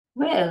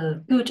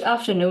Well, good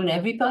afternoon,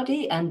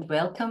 everybody, and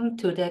welcome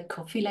to the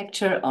coffee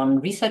lecture on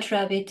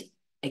ResearchRabbit,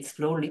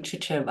 Explore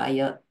Literature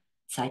via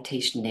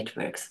Citation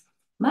Networks.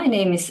 My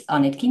name is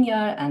Annette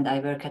Guignard, and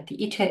I work at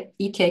the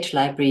ETH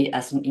Library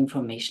as an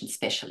information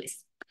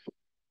specialist.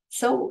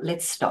 So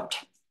let's start.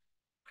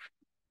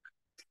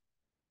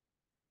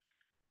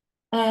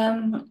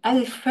 I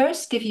will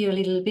first give you a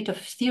little bit of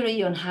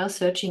theory on how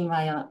searching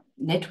via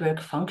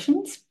network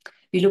functions.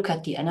 We look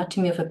at the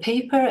anatomy of a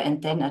paper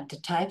and then at the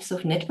types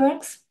of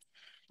networks.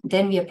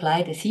 Then we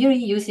apply the theory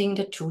using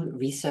the tool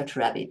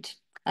ResearchRabbit.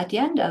 At the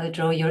end, I will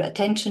draw your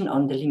attention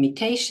on the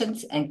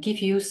limitations and give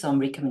you some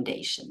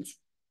recommendations.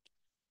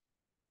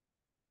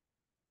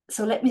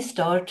 So let me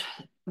start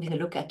with a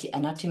look at the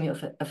anatomy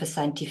of a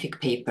scientific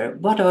paper.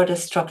 What are the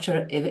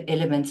structural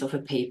elements of a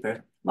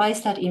paper? Why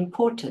is that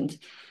important?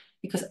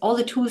 Because all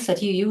the tools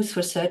that you use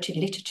for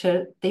searching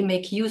literature, they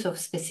make use of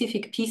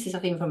specific pieces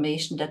of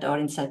information that are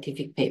in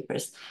scientific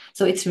papers.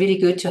 So it's really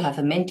good to have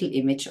a mental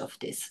image of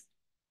this.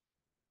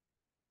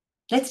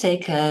 Let's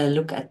take a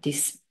look at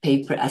this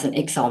paper as an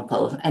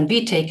example, and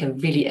we take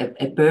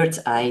a bird's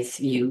eye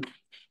view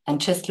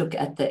and just look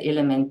at the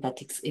element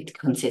that it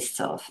consists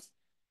of.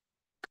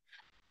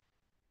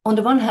 On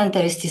the one hand,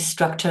 there is this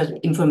structured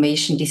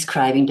information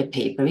describing the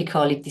paper. We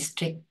call it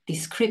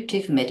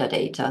descriptive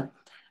metadata.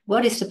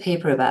 What is the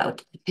paper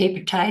about? The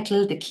paper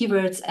title, the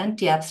keywords, and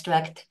the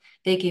abstract,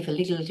 they give a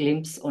little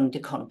glimpse on the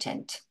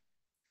content.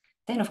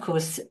 Then, of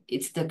course,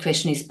 the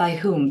question is by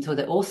whom? So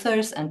the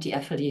authors and the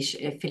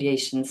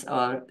affiliations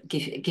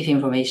give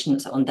information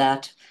on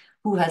that.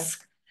 Who has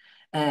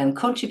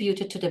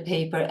contributed to the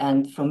paper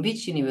and from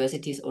which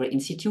universities or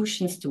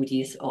institutions do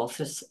these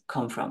authors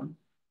come from?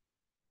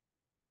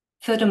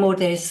 Furthermore,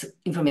 there is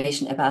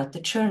information about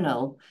the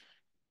journal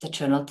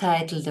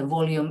title, the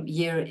volume,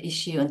 year,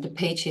 issue, and the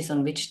pages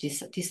on which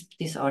this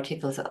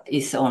article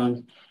is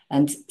on.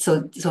 And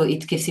so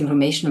it gives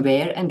information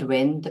where and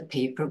when the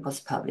paper was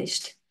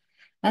published.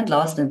 And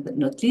last but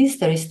not least,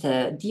 there is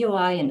the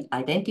DOI and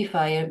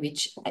identifier,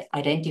 which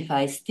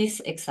identifies this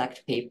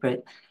exact paper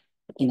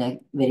in a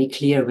very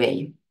clear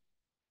way.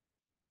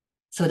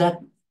 So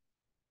that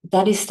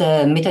is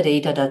the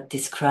metadata that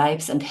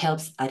describes and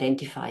helps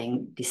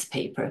identifying this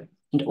paper.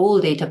 And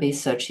all database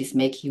searches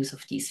make use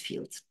of these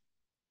fields.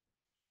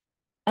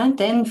 And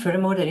then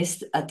furthermore, there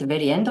is at the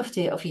very end of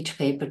each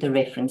paper, the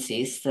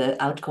references, the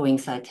outgoing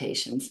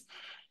citations.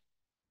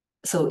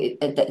 So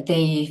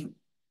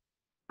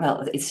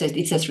it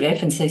says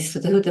references to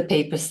the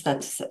papers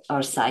that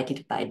are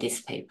cited by this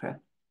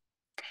paper.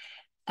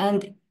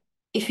 And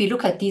if you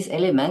look at these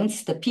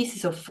elements, the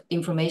pieces of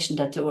information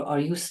that are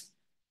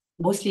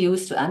mostly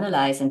used to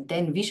analyze and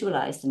then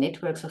visualize the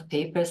networks of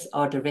papers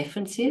are the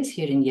references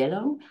here in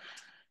yellow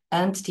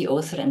and the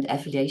author and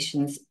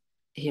affiliations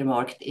here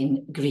marked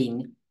in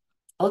green.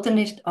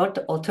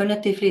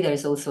 Alternatively, there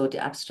is also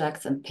the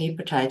abstracts and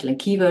paper title and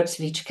keywords,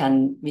 which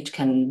can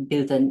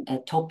build a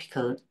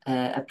topical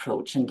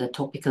approach and a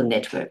topical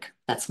network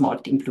that's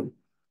marked in blue.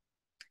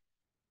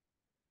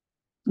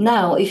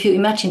 Now, if you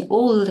imagine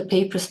all the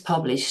papers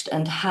published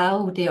and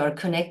how they are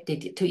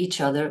connected to each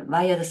other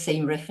via the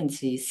same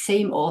references,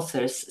 same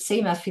authors,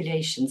 same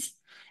affiliations,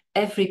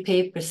 every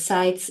paper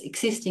cites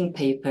existing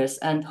papers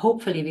and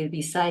hopefully will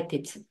be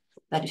cited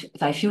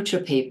by future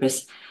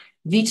papers.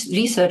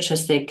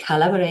 Researchers, they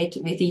collaborate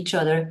with each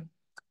other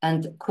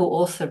and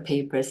co-author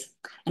papers.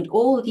 And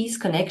all these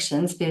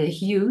connections build a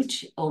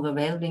huge,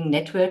 overwhelming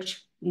network,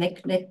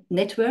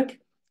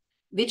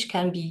 which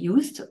can be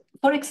used,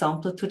 for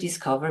example, to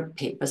discover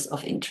papers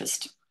of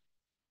interest.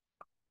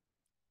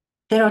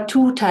 There are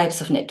two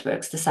types of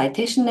networks, the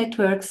citation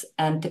networks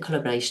and the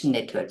collaboration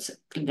networks.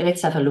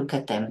 Let's have a look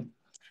at them.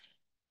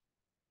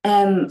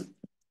 In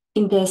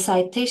the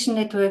citation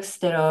networks,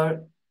 there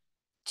are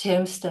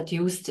terms that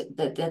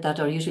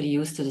are usually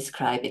used to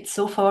describe it.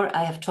 So far,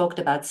 I have talked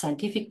about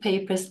scientific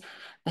papers,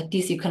 but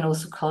these you can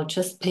also call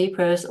just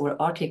papers or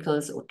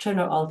articles or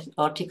journal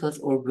articles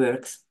or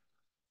works.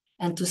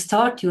 And to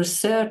start your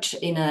search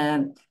in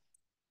a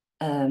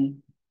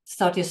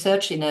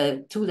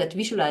tool that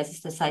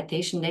visualizes the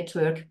citation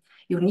network,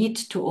 you need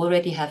to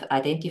already have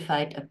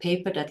identified a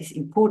paper that is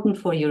important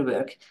for your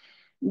work.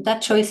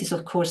 That choice is,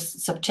 of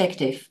course,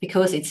 subjective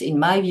because it's, in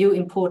my view,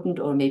 important,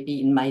 or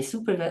maybe in my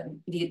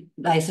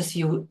supervisor's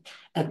view,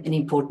 an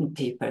important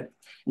paper.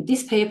 And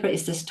this paper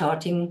is the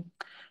starting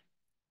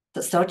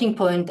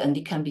point, and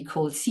it can be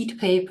called seed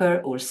paper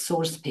or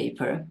source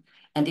paper.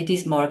 And it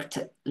is marked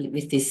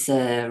with this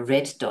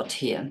red dot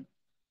here.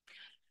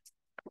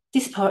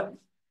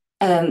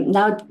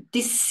 Now,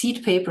 this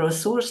seed paper or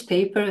source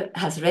paper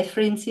has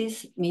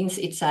references, means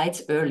it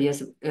cites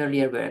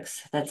earlier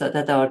works. That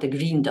are the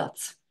green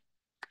dots.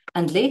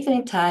 And later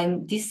in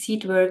time, this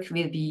seed work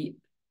will be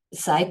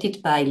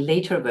cited by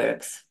later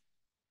works.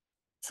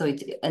 So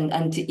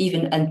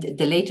the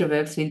later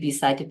works will be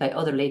cited by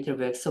other later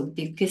works. So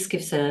this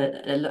gives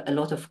a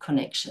lot of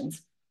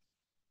connections.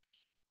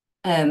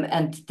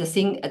 And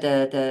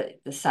the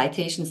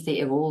citations, they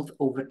evolve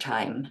over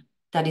time.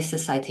 That is the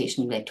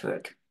citation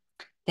network.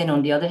 Then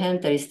on the other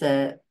hand, there is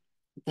the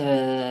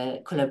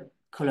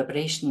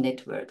collaboration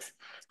networks.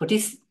 For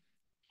this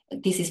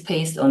is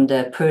based on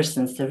the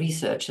persons, the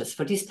researchers.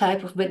 For this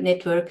type of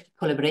network,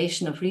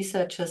 collaboration of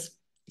researchers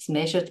is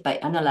measured by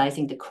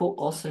analyzing the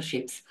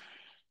co-authorships.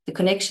 The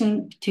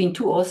connection between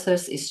two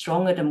authors is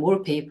stronger the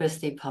more papers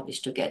they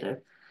publish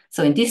together.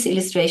 So in this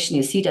illustration,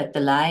 you see that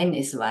the line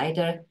is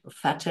wider or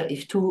fatter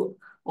if two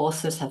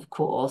authors have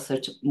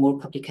co-authored more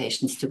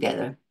publications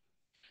together.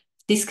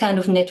 This kind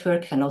of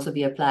network can also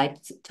be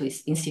applied to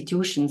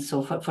institutions.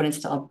 So for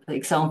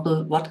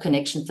example, what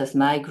connections does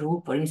my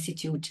group or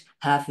institute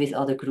have with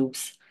other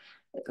groups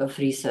of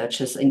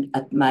researchers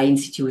at my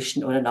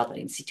institution or another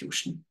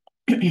institution?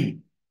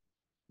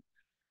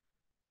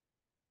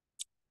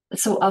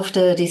 So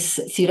after this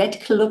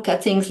theoretical look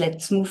at things,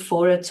 let's move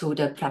forward to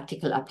the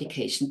practical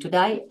application.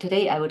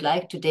 Today I would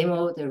like to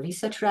demo the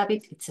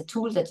ResearchRabbit. It's a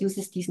tool that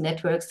uses these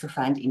networks to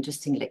find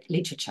interesting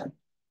literature.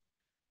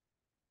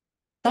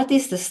 That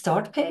is the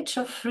start page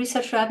of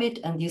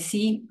ResearchRabbit, and you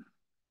see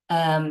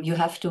you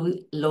have to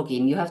log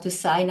in. You have to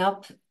sign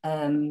up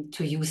to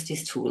use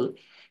this tool.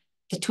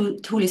 The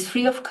tool is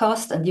free of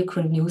cost, and you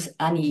can use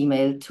any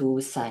email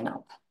to sign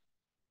up.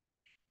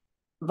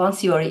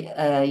 Once you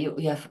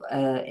have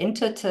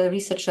entered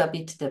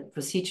ResearchRabbit, the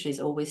procedure is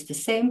always the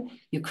same.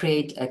 You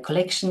create a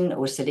collection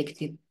or select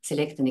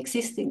an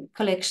existing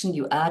collection.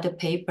 You add a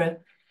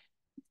paper.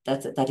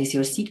 That is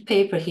your seed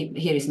paper.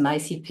 Here is my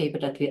seed paper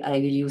that I will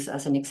use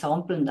as an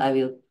example, and I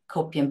will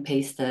copy and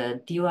paste the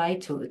DOI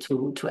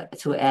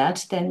to add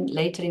then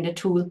later in the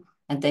tool.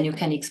 And then you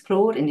can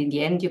explore, and in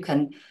the end, you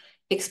can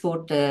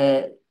export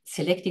the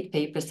selected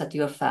papers that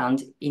you have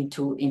found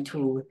into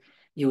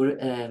your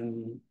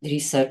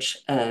research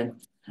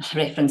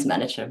reference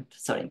manager.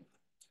 Sorry.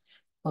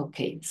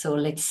 Okay, so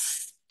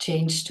let's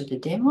change to the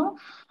demo.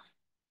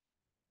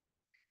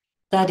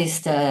 That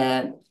is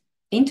the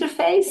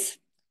interface.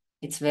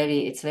 It's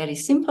very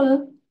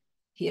simple.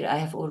 Here I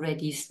have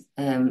already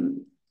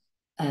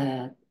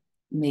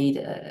made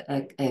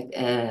a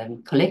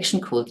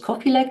collection called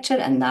Copy Lecture,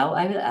 and now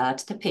I will add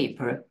the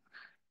paper.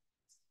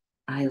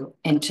 I'll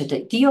enter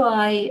the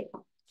DOI,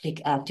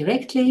 click Add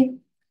Directly,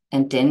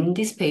 and then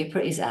this paper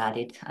is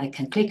added. I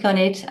can click on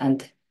it,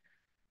 and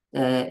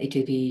it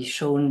will be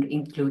shown,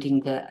 including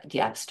the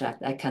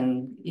abstract. I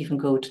can even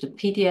go to the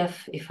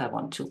PDF if I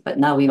want to, but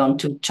now we want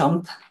to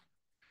jump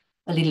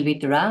a little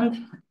bit around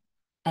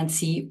and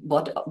see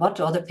what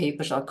other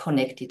papers are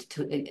connected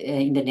to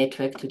in the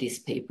network to this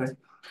paper.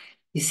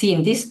 You see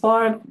in this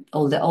bar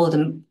all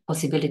the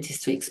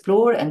possibilities to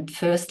explore. And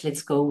first,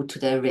 let's go to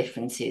the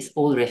references,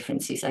 all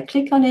references. I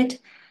click on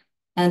it,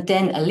 and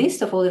then a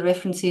list of all the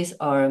references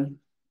are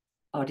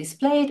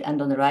displayed.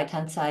 And on the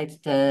right-hand side,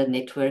 the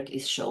network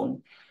is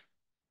shown.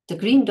 The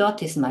green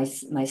dot is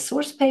my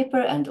source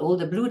paper, and all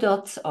the blue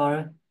dots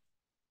are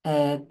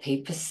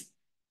papers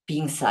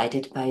being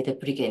cited by the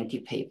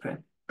Brighenti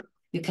paper.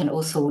 You can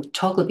also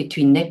toggle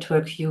between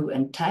network view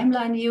and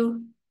timeline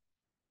view.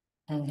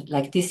 And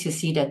like this, you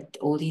see that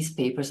all these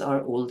papers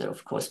are older,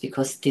 of course,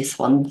 because this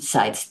one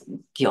cites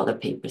the other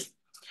papers.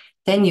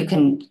 Then you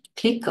can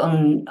click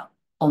on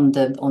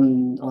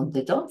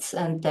the dots,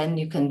 and then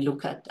you can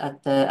look at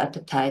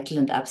the title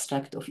and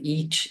abstract of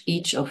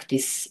each of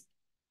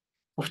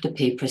the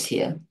papers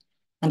here.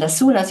 And as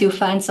soon as you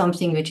find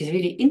something which is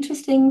really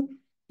interesting,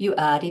 you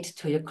add it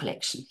to your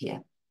collection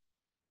here.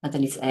 And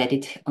then it's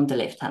added on the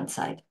left-hand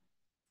side.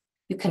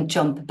 You can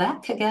jump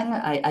back again.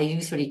 I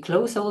usually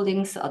close all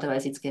things,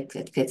 otherwise it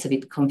gets a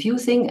bit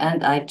confusing,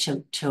 and I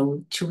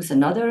choose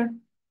another.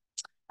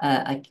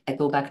 I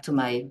go back to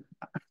I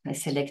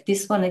select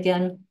this one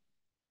again,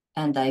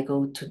 and I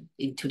go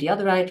into the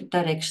other right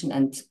direction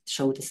and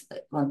show this.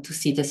 Want to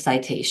see the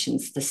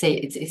citations.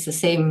 It's the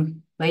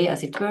same way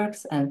as it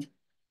works, and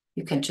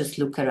you can just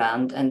look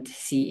around and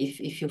see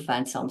if you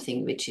find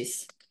something which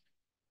is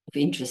of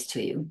interest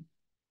to you.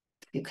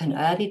 You can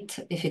add it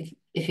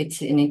if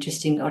it's an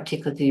interesting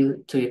article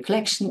to your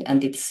collection,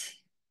 and it's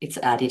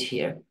added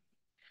here.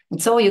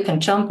 And so you can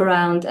jump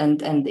around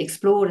and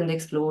explore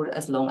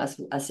as long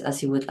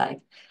as you would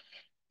like.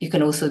 You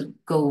can also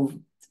go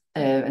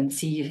and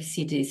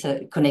see these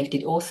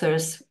connected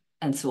authors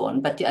and so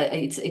on. But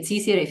it's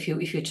easier if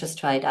you just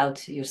try it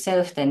out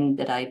yourself than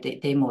that I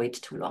demo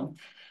it too long.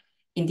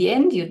 In the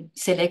end, you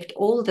select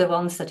all the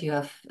ones that you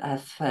have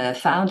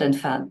found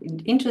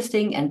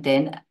interesting, and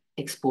then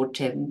export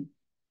them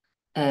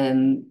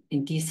in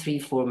these three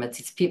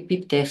formats. It's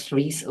BibDev,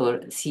 Res,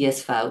 or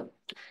CSV,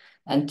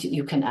 and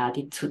you can add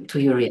it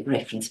to your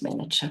reference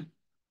manager.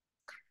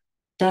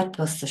 That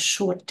was the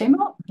short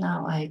demo.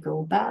 Now I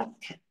go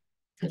back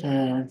to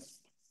the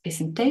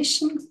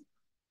presentation.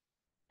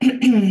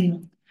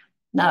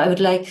 Now I would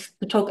like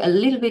to talk a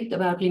little bit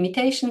about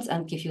limitations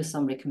and give you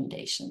some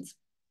recommendations.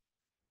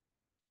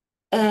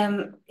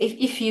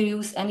 If you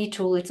use any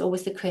tool, it's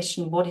always the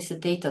question, what is the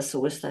data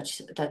source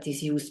that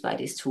is used by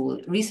this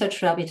tool?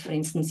 ResearchRabbit, for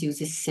instance,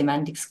 uses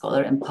Semantic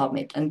Scholar and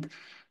PubMed. And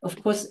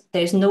of course,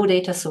 there's no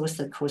data source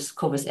that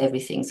covers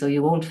everything. So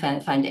you won't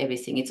find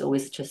everything. It's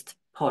always just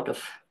part of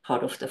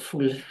the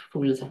full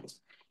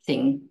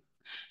thing.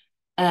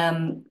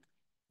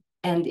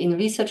 And in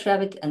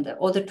ResearchRabbit and the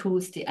other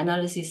tools, the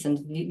analysis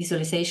and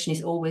visualization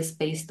is always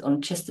based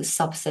on just a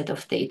subset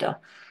of data.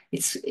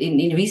 It's in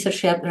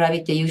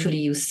ResearchRabbit, they usually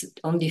use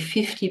only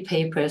 50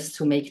 papers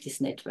to make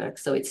this network.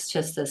 So it's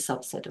just a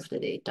subset of the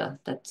data,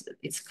 that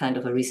it's kind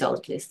of a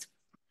result list.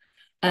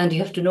 And you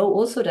have to know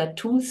also that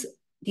tools,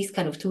 these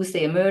kind of tools,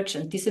 they emerge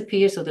and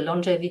disappear. So the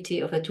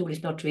longevity of a tool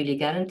is not really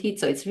guaranteed.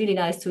 So it's really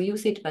nice to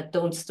use it, but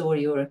don't store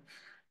your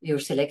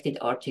selected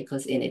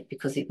articles in it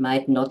because it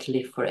might not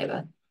live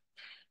forever.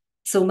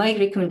 So my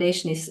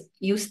recommendation is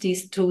use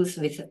these tools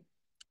with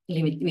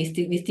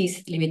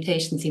these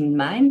limitations in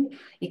mind.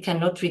 It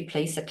cannot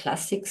replace a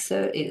classic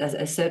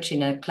a search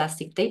in a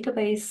classic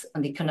database,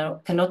 and it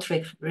cannot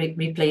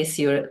replace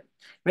your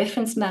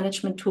reference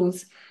management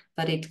tools,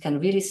 but it can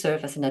really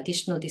serve as an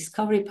additional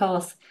discovery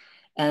path.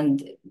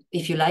 And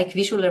if you like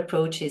visual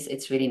approaches,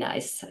 it's really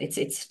nice.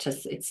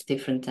 It's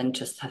different than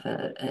just have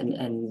a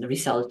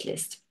result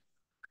list.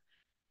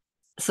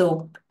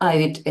 So I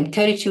would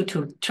encourage you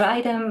to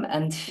try them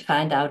and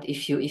find out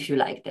if you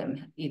like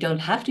them. You don't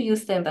have to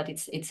use them, but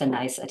it's a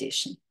nice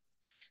addition.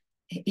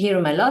 Here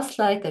on my last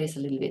slide, there is a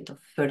little bit of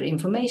further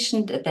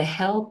information that the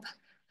help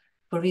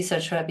for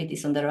ResearchRabbit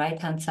is on the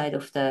right-hand side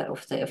of the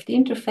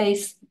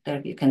interface.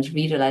 There you can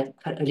read a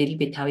little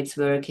bit how it's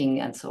working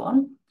and so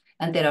on.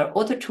 And there are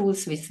other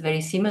tools with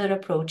very similar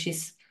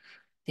approaches.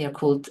 They are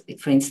called,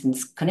 for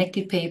instance,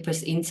 Connected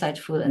Papers,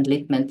 Insightful, and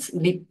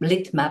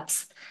Lit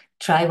Maps.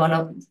 Try one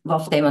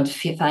of them and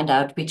find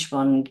out which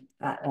one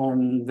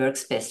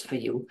works best for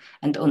you.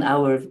 And on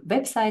our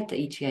website,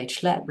 the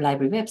ETH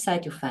library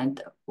website, you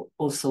find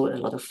also a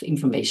lot of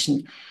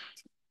information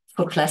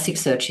for classic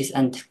searches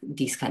and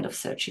these kind of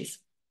searches.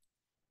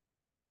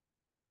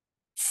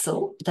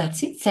 So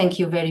that's it. Thank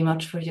you very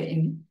much for your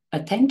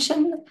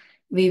attention.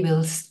 We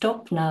will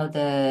stop now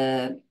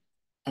the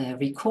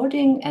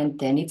recording, and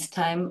then it's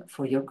time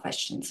for your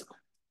questions.